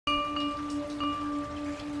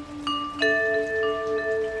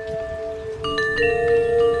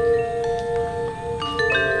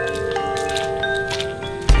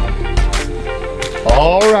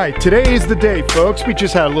right, today is the day, folks. We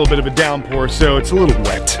just had a little bit of a downpour, so it's a little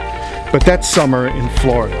wet. But that's summer in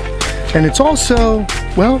Florida. And it's also,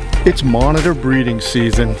 well, it's monitor breeding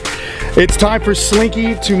season. It's time for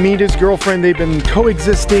Slinky to meet his girlfriend. They've been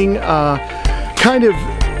coexisting kind of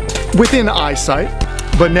within eyesight.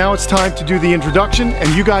 But now it's time to do the introduction, and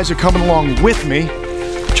you guys are coming along with me.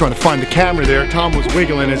 Trying to find the camera there. Tom was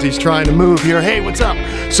wiggling as he's trying to move here. Hey, what's up?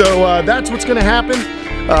 So that's what's gonna happen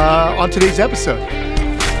on today's episode.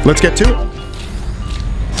 Let's get to it.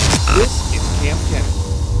 This is Kamp Kenan.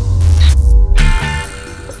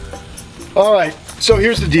 All right, so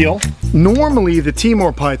here's the deal. Normally the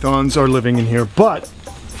Timor pythons are living in here, but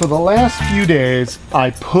for the last few days I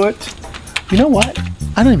put, you know what?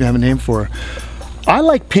 I don't even have a name for her. I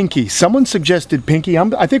like Pinky. Someone suggested Pinky.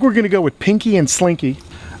 I think we're gonna go with Pinky and Slinky.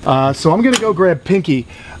 So I'm gonna go grab Pinky.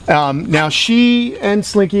 Now she and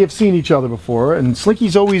Slinky have seen each other before, and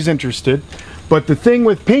Slinky's always interested. But the thing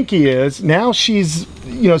with Pinky is, now she's,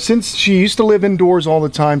 you know, since she used to live indoors all the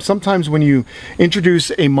time, sometimes when you introduce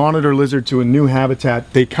a monitor lizard to a new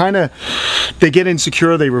habitat, they get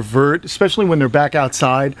insecure, they revert, especially when they're back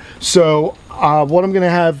outside. So what I'm gonna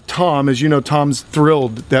have Tom, as you know, Tom's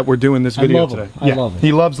thrilled that we're doing this video today. I love it.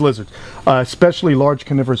 He loves lizards, especially large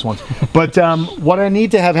carnivorous ones. But what I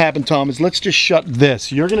need to have happen, Tom, is let's just shut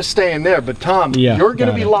this. You're gonna stay in there, but Tom, you're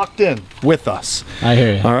gonna be locked in with us. I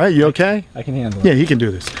hear you. All right, you okay? I can handle it. Yeah, he can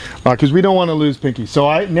do this, because we don't want to lose Pinky.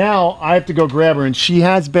 So now I have to go grab her, and she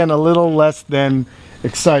has been a little less than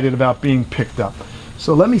excited about being picked up.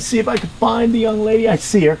 So let me see if I can find the young lady. I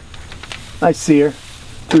see her. I see her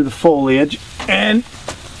through the foliage. And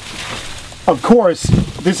of course,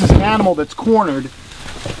 this is an animal that's cornered,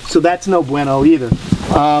 so that's no bueno either.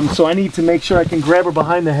 So I need to make sure I can grab her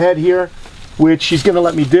behind the head here, which she's gonna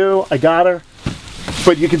let me do. I got her.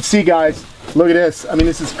 But you can see, guys, look at this. I mean,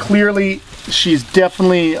 this is clearly, she's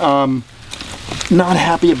definitely not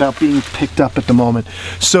happy about being picked up at the moment.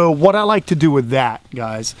 So what I like to do with that,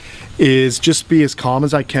 guys, is just be as calm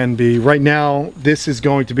as I can be. Right now, this is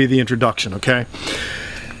going to be the introduction, okay?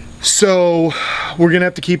 So we're gonna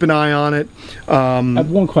have to keep an eye on it. I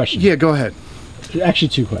have one question. Yeah, go ahead. Actually,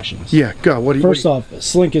 two questions. Yeah, go. What do you? First off,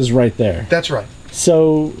 Slink is right there. That's right.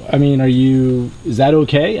 So, I mean, is that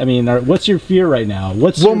okay? I mean, what's your fear right now?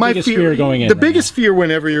 What's your biggest fear going in? The biggest fear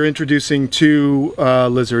whenever you're introducing two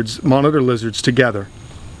lizards, monitor lizards together,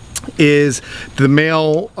 is the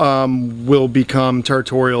male will become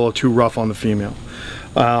territorial or too rough on the female.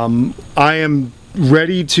 I am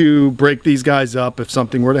ready to break these guys up if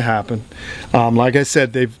something were to happen. Like I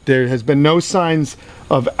said, there has been no signs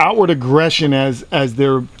of outward aggression as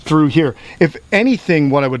they're through here. If anything,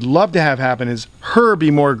 what I would love to have happen is her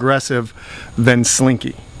be more aggressive than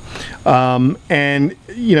Slinky. And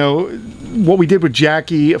you know, what we did with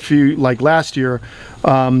Jackie like last year,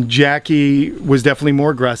 Jackie was definitely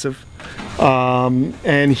more aggressive.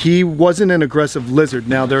 And he wasn't an aggressive lizard.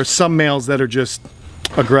 Now there are some males that are just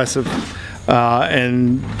aggressive.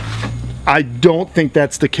 And I don't think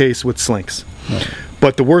that's the case with Slinks. Right.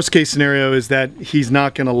 But the worst case scenario is that he's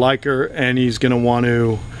not going to like her, and he's going to want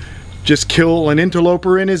to just kill an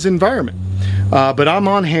interloper in his environment. But I'm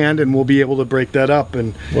on hand, and we'll be able to break that up.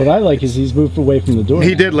 And what I like is he's moved away from the door.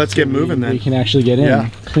 He did. Let's get moving then. We can actually get in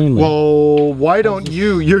cleanly. Well, why don't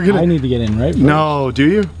you? You're gonna. I need to get in, right? No, do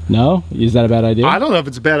you? No? Is that a bad idea? I don't know if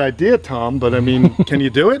it's a bad idea, Tom. But I mean, can you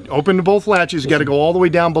do it? Open to both latches. You got to go all the way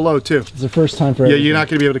down below too. It's the first time for. Yeah, you're not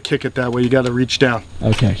going to be able to kick it that way. You got to reach down.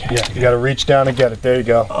 Okay. Okay. Yeah, you got to reach down and get it. There you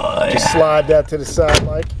go. Just slide that to the side,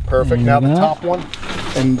 Mike. Perfect. Now the top one,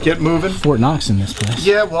 and get moving. Fort Knox in this place.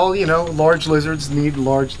 Yeah, well, you know, large lizards need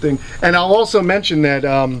large thing. And I'll also mention that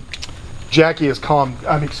Jackie is calm.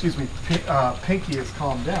 Excuse me, Pinky is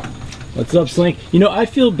calmed down. What's up, Slink? You know, I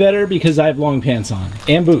feel better because I have long pants on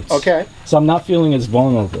and boots. Okay. So I'm not feeling as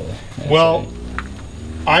vulnerable. Well,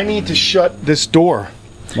 I need to shut this door.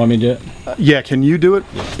 Want me to do it? Yeah, can you do it?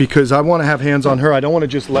 Yeah. Because I want to have hands on her. I don't want to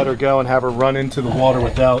just let her go and have her run into the water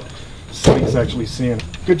without Slink's actually seeing it.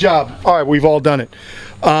 Good job. All right, we've all done it.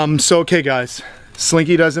 So, okay, guys.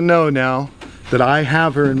 Slinky doesn't know now that I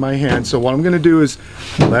have her in my hand. So what I'm going to do is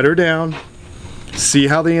let her down, see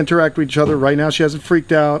how they interact with each other. Right now she hasn't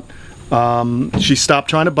freaked out. She stopped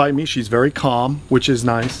trying to bite me. She's very calm, which is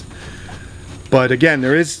nice. But again,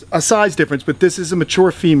 there is a size difference, but this is a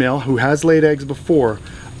mature female who has laid eggs before.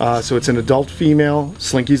 So it's an adult female.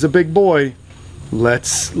 Slinky's a big boy.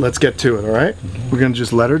 Let's get to it, all right? We're gonna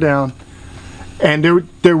just let her down. And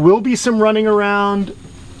there will be some running around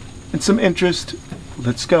and some interest.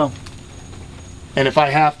 Let's go. And if I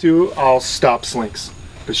have to, I'll stop Slinks.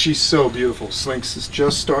 But she's so beautiful. Slinks is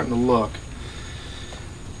just starting to look.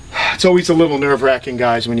 It's always a little nerve-wracking,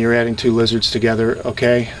 guys, when you're adding 2 lizards together,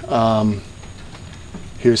 okay?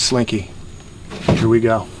 Here's Slinky. Here we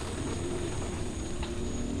go.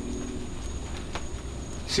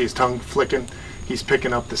 See his tongue flicking? He's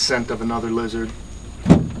picking up the scent of another lizard.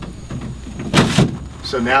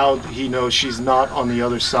 So now he knows she's not on the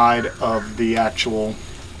other side of the actual...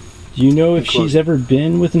 Do you know if she's ever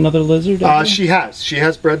been with another lizard? She has. She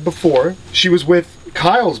has bred before. She was with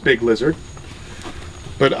Kyle's big lizard.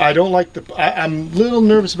 But I don't like the... I'm a little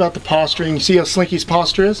nervous about the posturing. You see how Slinky's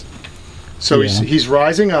posture is? So yeah. he's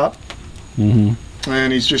rising up. Mm-hmm.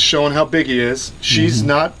 And he's just showing how big he is. She's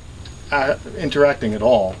not interacting at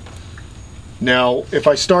all. Now, if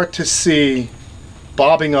I start to see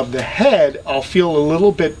bobbing of the head, I'll feel a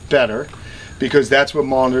little bit better, because that's what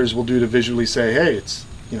monitors will do to visually say, hey, it's,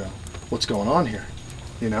 you know, what's going on here,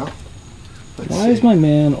 you know? Why is my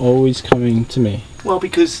man always coming to me? Well,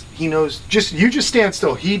 because he knows, you just stand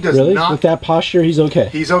still. He does really? not. With that posture, he's okay?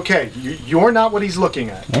 He's okay. You're not what he's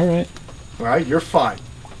looking at. All right. All right, you're fine.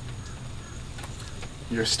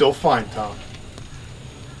 You're still fine, Tom.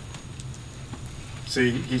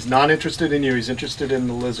 See, he's not interested in you. He's interested in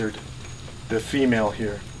the lizard, the female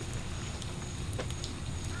here.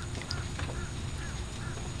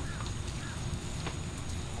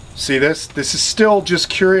 See this? This is still just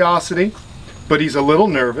curiosity, but he's a little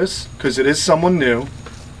nervous because it is someone new.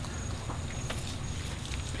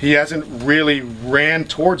 He hasn't really ran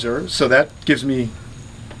towards her, so that makes me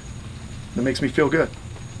feel good.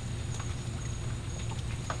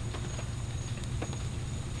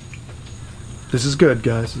 This is good,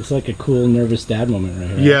 guys. It's like a cool nervous dad moment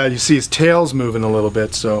right here. Yeah, you see his tail's moving a little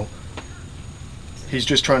bit, so he's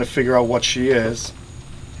just trying to figure out what she is.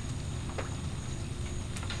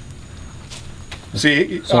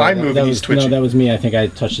 See, I moved and he's twitching. No, that was me. I think I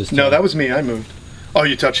touched his tail. No, that was me. I moved. Oh,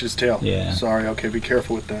 you touched his tail. Yeah. Sorry. Okay, be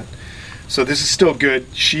careful with that. So this is still good.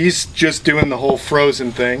 She's just doing the whole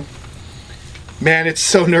frozen thing. Man, it's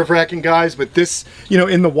so nerve-wracking, guys. But this, you know,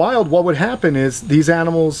 in the wild, what would happen is these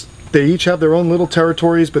animals, they each have their own little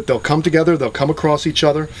territories, but they'll come together. They'll come across each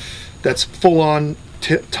other. That's full-on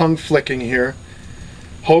tongue flicking here.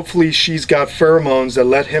 Hopefully she's got pheromones that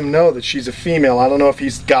let him know that she's a female. I don't know if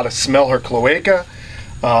he's got to smell her cloaca.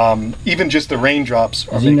 Even just the raindrops.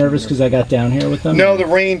 Is he nervous because I got down here with them? No, the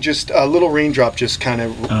rain just, a little raindrop just kind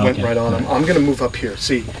of went right on him. I'm going to move up here.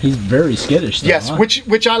 See. He's very skittish though, yes, huh?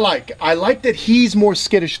 which I like. I like that he's more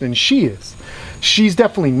skittish than she is. She's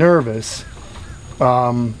definitely nervous.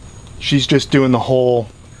 She's just doing the whole,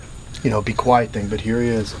 you know, be quiet thing, but here he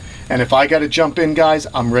is. And if I got to jump in, guys,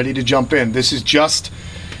 I'm ready to jump in. This is just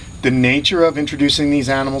the nature of introducing these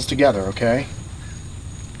animals together, okay?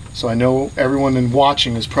 So I know everyone in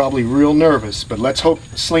watching is probably real nervous, but let's hope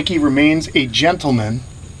Slinky remains a gentleman.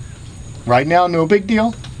 Right now, no big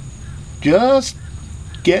deal. Just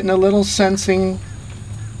getting a little sensing.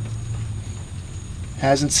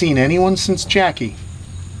 Hasn't seen anyone since Jackie.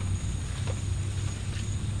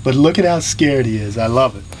 But look at how scared he is. I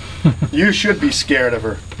love it. You should be scared of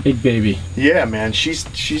her. Big baby. Yeah, man.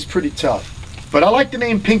 She's pretty tough. But I like the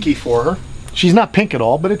name Pinky for her. She's not pink at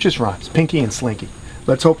all, but it just rhymes. Pinky and Slinky.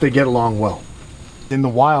 Let's hope they get along well. In the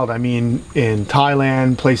wild, I mean, in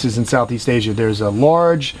Thailand, places in Southeast Asia,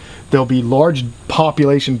 there'll be large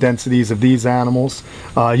population densities of these animals.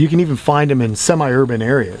 You can even find them in semi-urban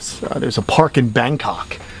areas. There's a park in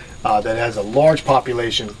Bangkok that has a large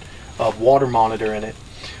population of water monitor in it.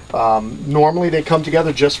 Normally they come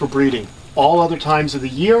together just for breeding. All other times of the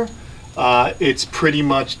year, it's pretty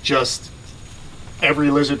much just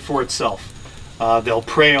every lizard for itself. They'll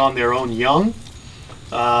prey on their own young,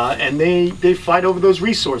 and they fight over those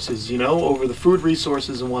resources, you know, over the food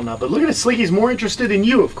resources and whatnot. But look at it, Slinky's more interested in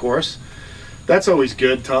you, of course. That's always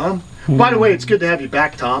good, Tom. By the way, it's good to have you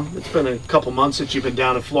back, Tom. It's been a couple months since you've been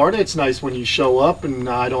down in Florida. It's nice when you show up and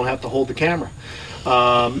I don't have to hold the camera.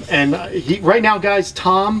 Right now, guys,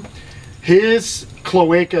 Tom, his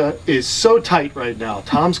cloaca is so tight right now.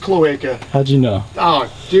 Tom's cloaca. How'd you know?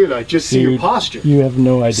 Oh, dude, I just see your posture. You have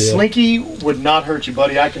no idea. Slinky would not hurt you,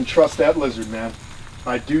 buddy. I can trust that lizard, man.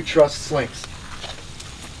 I do trust Slinks.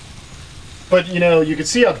 But, you know, you can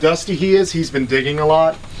see how dusty he is. He's been digging a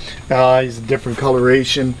lot. He's a different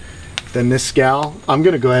coloration than this gal. I'm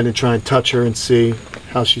going to go ahead and try and touch her and see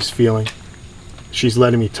how she's feeling. She's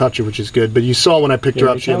letting me touch her, which is good. But you saw when I picked her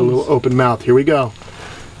up, she had a little open mouth. Here we go.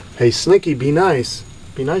 Hey, Slinky, be nice.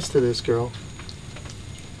 Be nice to this girl.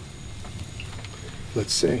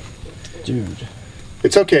 Let's see. Dude.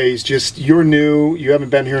 It's okay. He's just, you're new. You haven't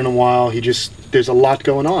been here in a while. There's a lot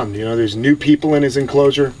going on. You know, there's new people in his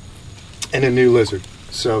enclosure and a new lizard.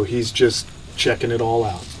 So he's just checking it all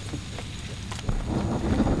out.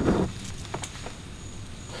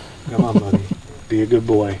 Come on, buddy. Be a good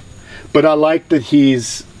boy. But I like that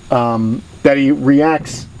that he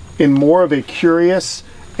reacts in more of a curious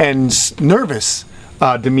and nervous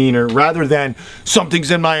demeanor rather than something's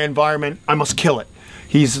in my environment, I must kill it.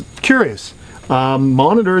 He's curious.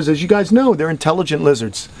 Monitors, as you guys know, they're intelligent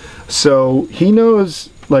lizards. So he knows,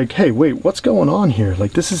 like, hey, wait, what's going on here?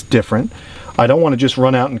 Like, this is different. I don't want to just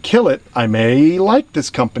run out and kill it. I may like this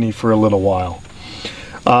company for a little while.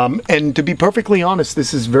 And to be perfectly honest,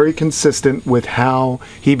 this is very consistent with how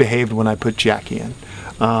he behaved when I put Jackie in.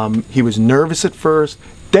 He was nervous at first,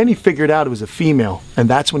 then he figured out it was a female, and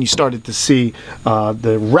that's when you started to see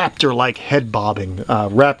the raptor-like head bobbing,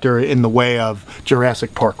 raptor in the way of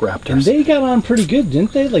Jurassic Park raptors. And they got on pretty good,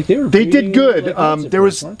 didn't they? Like they did good. Like there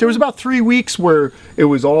was about 3 weeks where it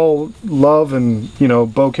was all love and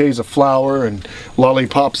bouquets of flower and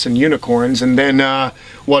lollipops and unicorns, and then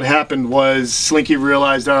what happened was Slinky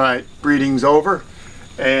realized, all right, breeding's over,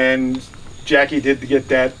 and Jackie did get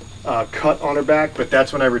that cut on her back, but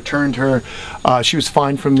that's when I returned her. She was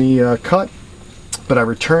fine from the cut, but I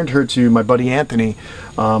returned her to my buddy Anthony.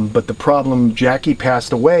 But the problem, Jackie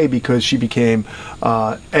passed away because she became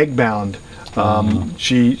egg-bound.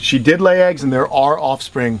 She did lay eggs, and there are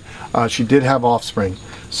offspring. She did have offspring,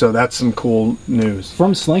 so that's some cool news.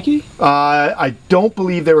 From Slinky? I don't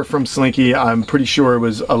believe they were from Slinky. I'm pretty sure it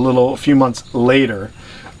was a few months later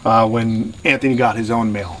when Anthony got his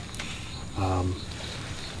own male.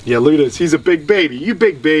 Yeah, look at this. He's a big baby. You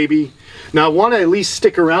big baby. Now I want to at least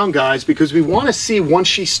stick around, guys, because we want to see once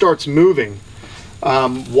she starts moving,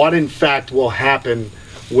 what in fact will happen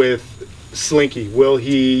with Slinky. Will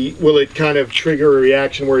it kind of trigger a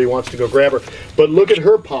reaction where he wants to go grab her? But look at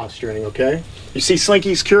her posturing, okay? You see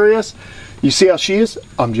Slinky's curious? You see how she is?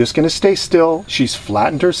 I'm just going to stay still. She's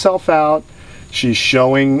flattened herself out. She's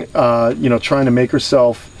showing, trying to make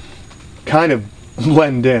herself kind of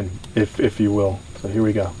blend in, if you will. So here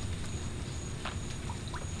we go.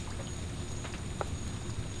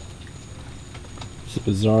 It's a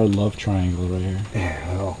bizarre love triangle right here.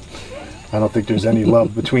 Yeah, well, I don't think there's any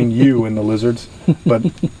love between you and the lizards, but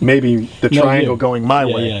maybe the triangle going my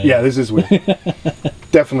way. Yeah, this is weird.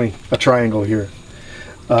 Definitely a triangle here.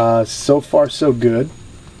 So far, so good.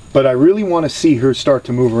 But I really want to see her start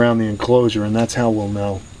to move around the enclosure, and that's how we'll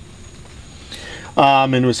know.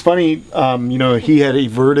 And it was funny, he had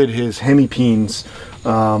everted his hemipenes,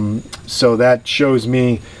 so that shows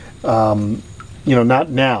me, not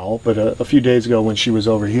now, but a few days ago when she was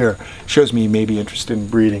over here, shows me he may be interested in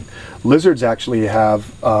breeding. Lizards actually have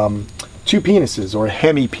 2 penises, or a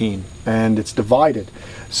hemipene, and it's divided.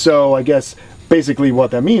 So I guess basically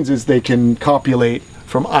what that means is they can copulate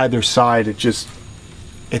from either side.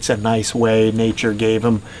 It's a nice way nature gave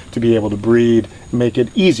them to be able to breed, make it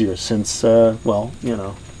easier since, they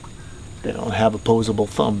don't have opposable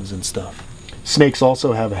thumbs and stuff. Snakes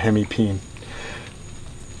also have a hemipene.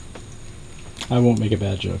 I won't make a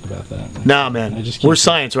bad joke about that. Nah, man. We're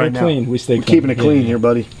science right now. Clean. We stay clean. We're keeping it clean here,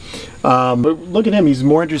 buddy. But look at him. He's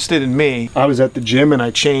more interested in me. I was at the gym and I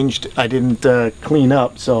changed. I didn't clean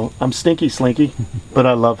up, so I'm stinky Slinky, but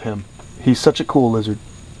I love him. He's such a cool lizard.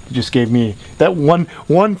 Just gave me that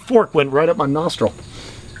one fork went right up my nostril.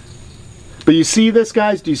 But you see this,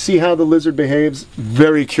 guys? Do you see how the lizard behaves?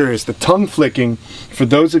 Very curious. The tongue flicking, for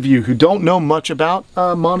those of you who don't know much about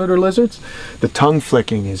monitor lizards, the tongue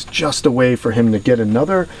flicking is just a way for him to get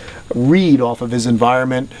another read off of his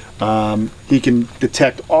environment. He can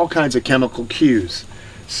detect all kinds of chemical cues.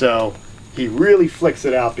 So he really flicks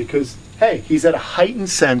it out because, hey, he's at a heightened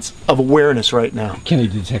sense of awareness right now. Can he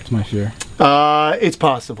detect my fear? It's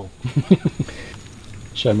possible.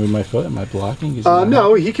 Should I move my foot? Am I blocking?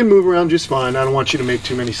 No, he can move around just fine. I don't want you to make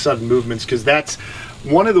too many sudden movements because that's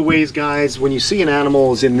one of the ways, guys, when you see an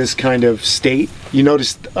animal is in this kind of state, you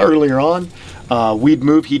noticed earlier on, we'd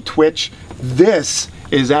move, he'd twitch. This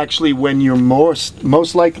is actually when you're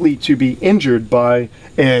most likely to be injured by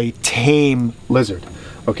a tame lizard.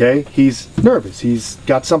 Okay, he's nervous. He's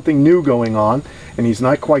got something new going on and he's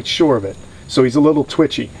not quite sure of it. So he's a little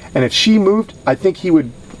twitchy. And if she moved, I think he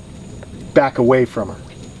would back away from her.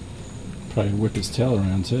 Probably whip his tail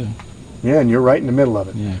around too. Yeah, and you're right in the middle of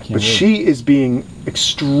it. Yeah, I can't but wait. She is being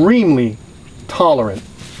extremely tolerant.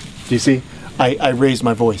 Do you see? I raised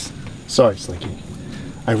my voice. Sorry, Slinky.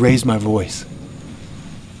 I raised my voice.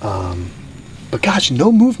 But gosh,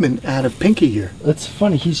 no movement out of Pinky here. It's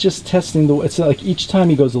funny. He's just testing the. It's like each time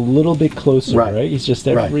he goes a little bit closer, right? He's just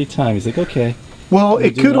every time. He's like, okay. Well,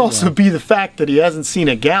 it could also be the fact that he hasn't seen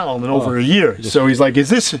a gal in over a year. So he's like, is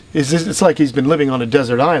this, it's like he's been living on a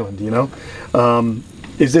desert island, you know?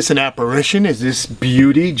 Is this an apparition? Is this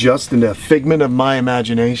beauty just in a figment of my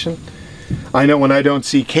imagination? I know when I don't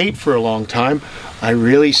see Kate for a long time, I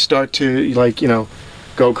really start to, like, you know,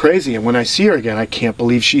 go crazy. And when I see her again, I can't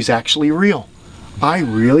believe she's actually real. I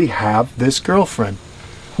really have this girlfriend.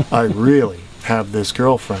 I really have this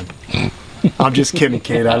girlfriend. I'm just kidding,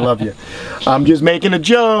 Kate. I love you. I'm just making a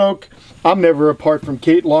joke. I'm never apart from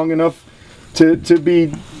Kate long enough for it to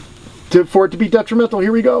be detrimental.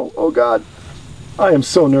 Here we go. Oh God, I am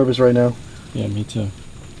so nervous right now. Yeah, me too.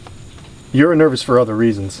 You're nervous for other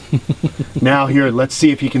reasons. Now here, let's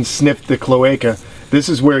see if he can sniff the cloaca. This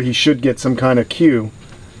is where he should get some kind of cue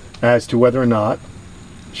as to whether or not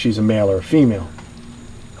she's a male or a female.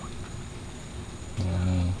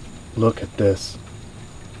 Wow. Look at this.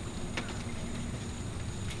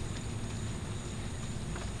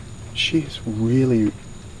 She's really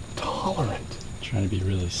tolerant. Trying to be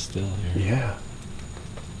really still here. Yeah.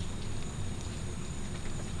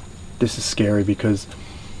 This is scary because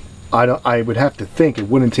I would have to think it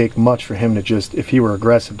wouldn't take much for him to just, if he were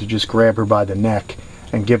aggressive, to just grab her by the neck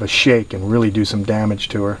and give a shake and really do some damage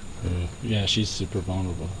to her. Yeah, she's super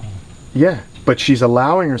vulnerable. Huh? Yeah, but she's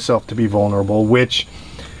allowing herself to be vulnerable, which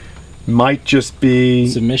might just be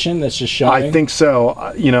submission. That's just showing. I think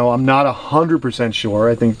so. You know, I'm not 100% sure.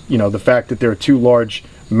 I think, you know, the fact that there are two large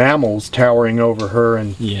mammals towering over her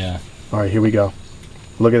and yeah. All right, here we go.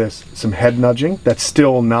 Look at this. Some head nudging. That's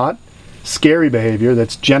still not scary behavior.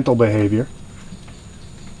 That's gentle behavior.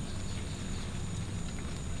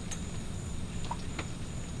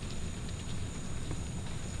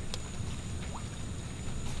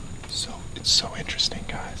 So it's so interesting,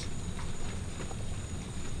 guys.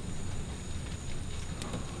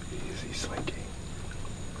 Easy, Slinky.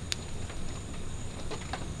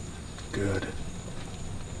 Good.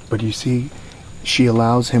 But you see, she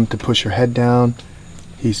allows him to push her head down.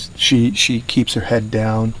 She keeps her head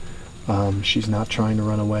down. She's not trying to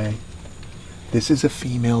run away. This is a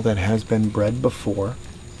female that has been bred before,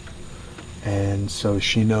 and so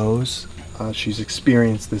she knows. She's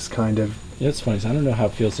experienced this kind of. Yeah, it's funny. I don't know how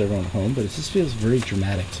it feels to everyone at home, but it just feels very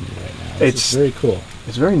dramatic to me right now. It's very cool.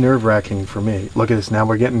 It's very nerve-wracking for me. Look at this. Now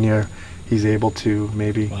we're getting near. He's able to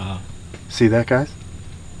maybe. Wow. See that, guys?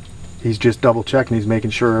 He's just double-checking. He's making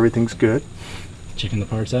sure everything's good. Checking the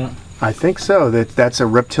parts out? I think so. That's a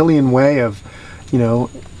reptilian way of, you know,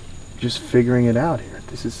 just figuring it out here.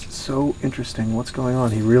 This is so interesting. What's going on?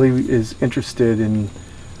 He really is interested in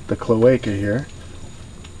the cloaca here.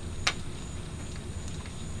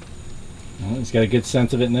 Well, he's got a good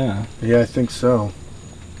sense of it now. Yeah, I think so.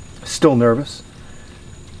 Still nervous.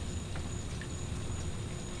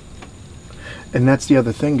 And that's the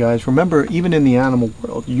other thing, guys. Remember, even in the animal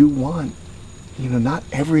world, you want, you know, not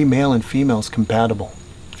every male and female is compatible,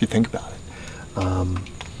 if you think about it.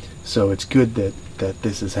 So it's good that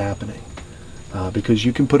this is happening. Because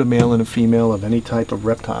you can put a male and a female of any type of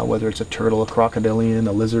reptile, whether it's a turtle, a crocodilian,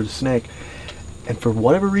 a lizard, a snake, and for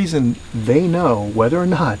whatever reason, they know whether or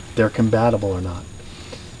not they're compatible or not.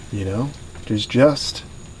 You know? There's just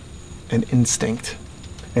an instinct.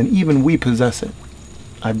 And even we possess it.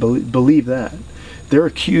 I believe that. There are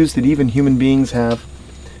cues that even human beings have,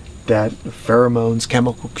 that pheromones,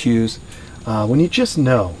 chemical cues, when you just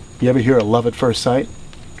know. You ever hear of love at first sight?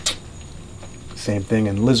 Same thing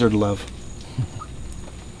in lizard love.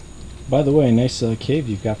 By the way, nice cave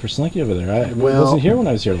you've got for Slinky over there. I wasn't here when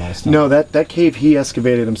I was here last time. No, that cave he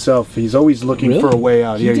excavated himself. He's always looking for a way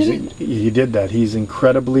out. He did that. He's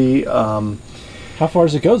incredibly... How far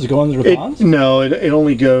does it go? Does it go under the ponds? No, it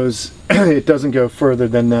only goes... it doesn't go further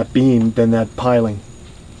than that beam, than that piling.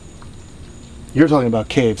 You're talking about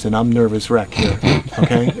caves, and I'm nervous wreck here,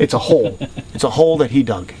 okay? It's a hole. It's a hole that he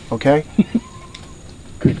dug, okay?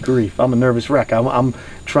 Good grief, I'm a nervous wreck. I'm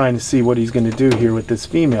trying to see what he's going to do here with this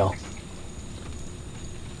female.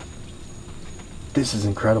 This is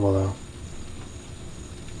incredible, though.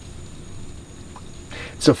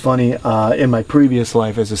 It's so funny, in my previous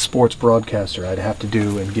life as a sports broadcaster, I'd have to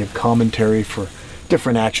do and give commentary for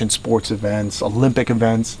different action sports events, Olympic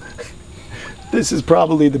events. This is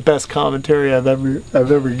probably the best commentary I've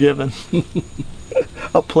ever given.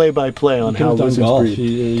 A play-by-play on how lizards breed.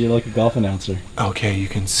 You're like a golf announcer. Okay, you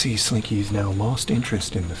can see Slinky's now lost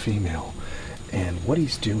interest in the female, and what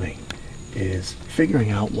he's doing is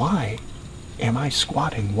figuring out, why am I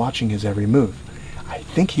squatting watching his every move? I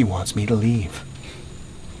think he wants me to leave.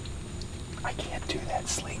 I can't do that,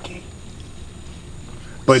 Slinky.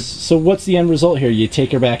 But so what's the end result here? You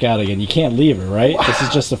take her back out again. You can't leave her, right? This is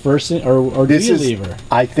just the first thing, or do you leave her?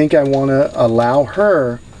 I think I want to allow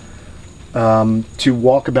her to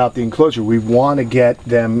walk about the enclosure. We want to get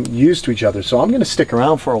them used to each other. So I'm going to stick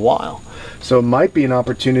around for a while. So it might be an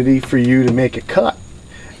opportunity for you to make a cut,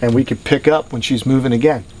 and we could pick up when she's moving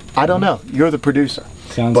again. I don't know. You're the producer.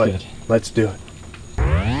 Sounds but good. Let's do it.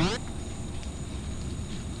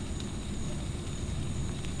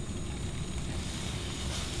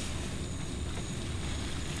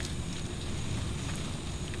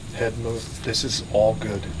 Head move. This is all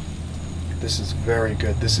good. This is very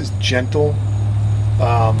good. This is gentle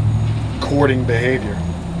courting behavior.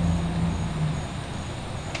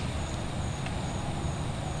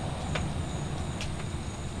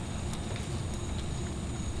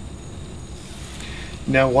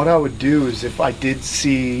 Now what I would do is, if I did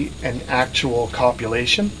see an actual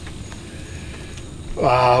copulation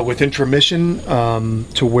with intermission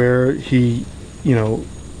to where he,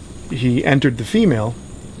 he entered the female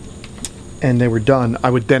and they were done, I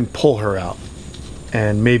would then pull her out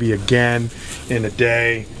and maybe again in a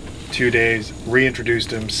day, 2 days, reintroduce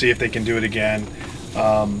them, see if they can do it again.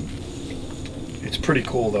 It's pretty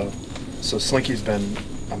cool though. So Slinky's been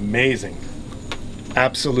amazing.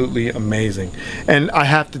 Absolutely amazing. And I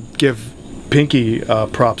have to give Pinky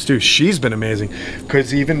props too. She's been amazing,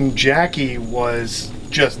 because even Jackie was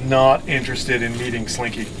just not interested in meeting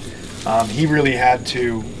Slinky. He really had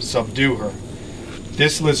to subdue her.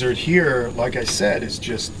 This lizard here, like I said, is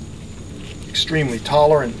just extremely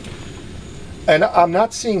tolerant. And I'm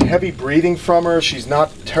not seeing heavy breathing from her. She's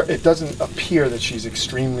not, it doesn't appear that she's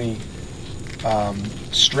extremely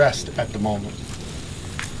stressed at the moment.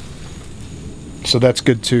 So that's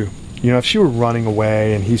good too. If she were running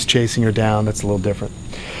away and he's chasing her down, that's a little different.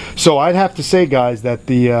 So I'd have to say, guys, that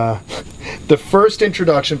the first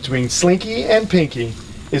introduction between Slinky and Pinky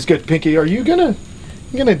is good. Pinky, are you gonna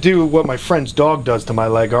do what my friend's dog does to my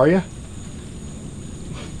leg, are you?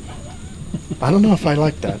 I don't know if I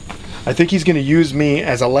like that. I think he's gonna use me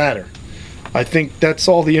as a ladder. I think that's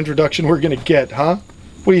all the introduction we're gonna get, huh?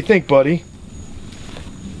 What do you think, buddy?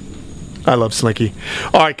 I love Slinky.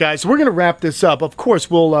 All right, guys, we're going to wrap this up. Of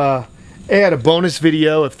course, we'll add a bonus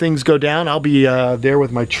video if things go down. I'll be there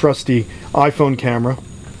with my trusty iPhone camera.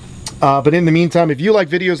 But in the meantime, if you like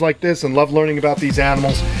videos like this and love learning about these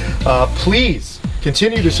animals, please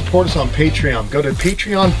continue to support us on Patreon. Go to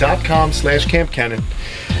patreon.com/Kamp Kenan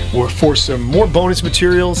for some more bonus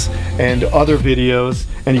materials and other videos.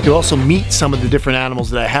 And you can also meet some of the different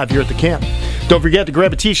animals that I have here at the camp. Don't forget to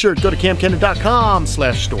grab a t-shirt, go to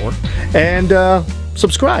kampkenan.com/store, and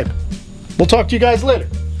subscribe. We'll talk to you guys later.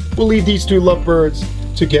 We'll leave these two lovebirds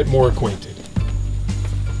to get more acquainted.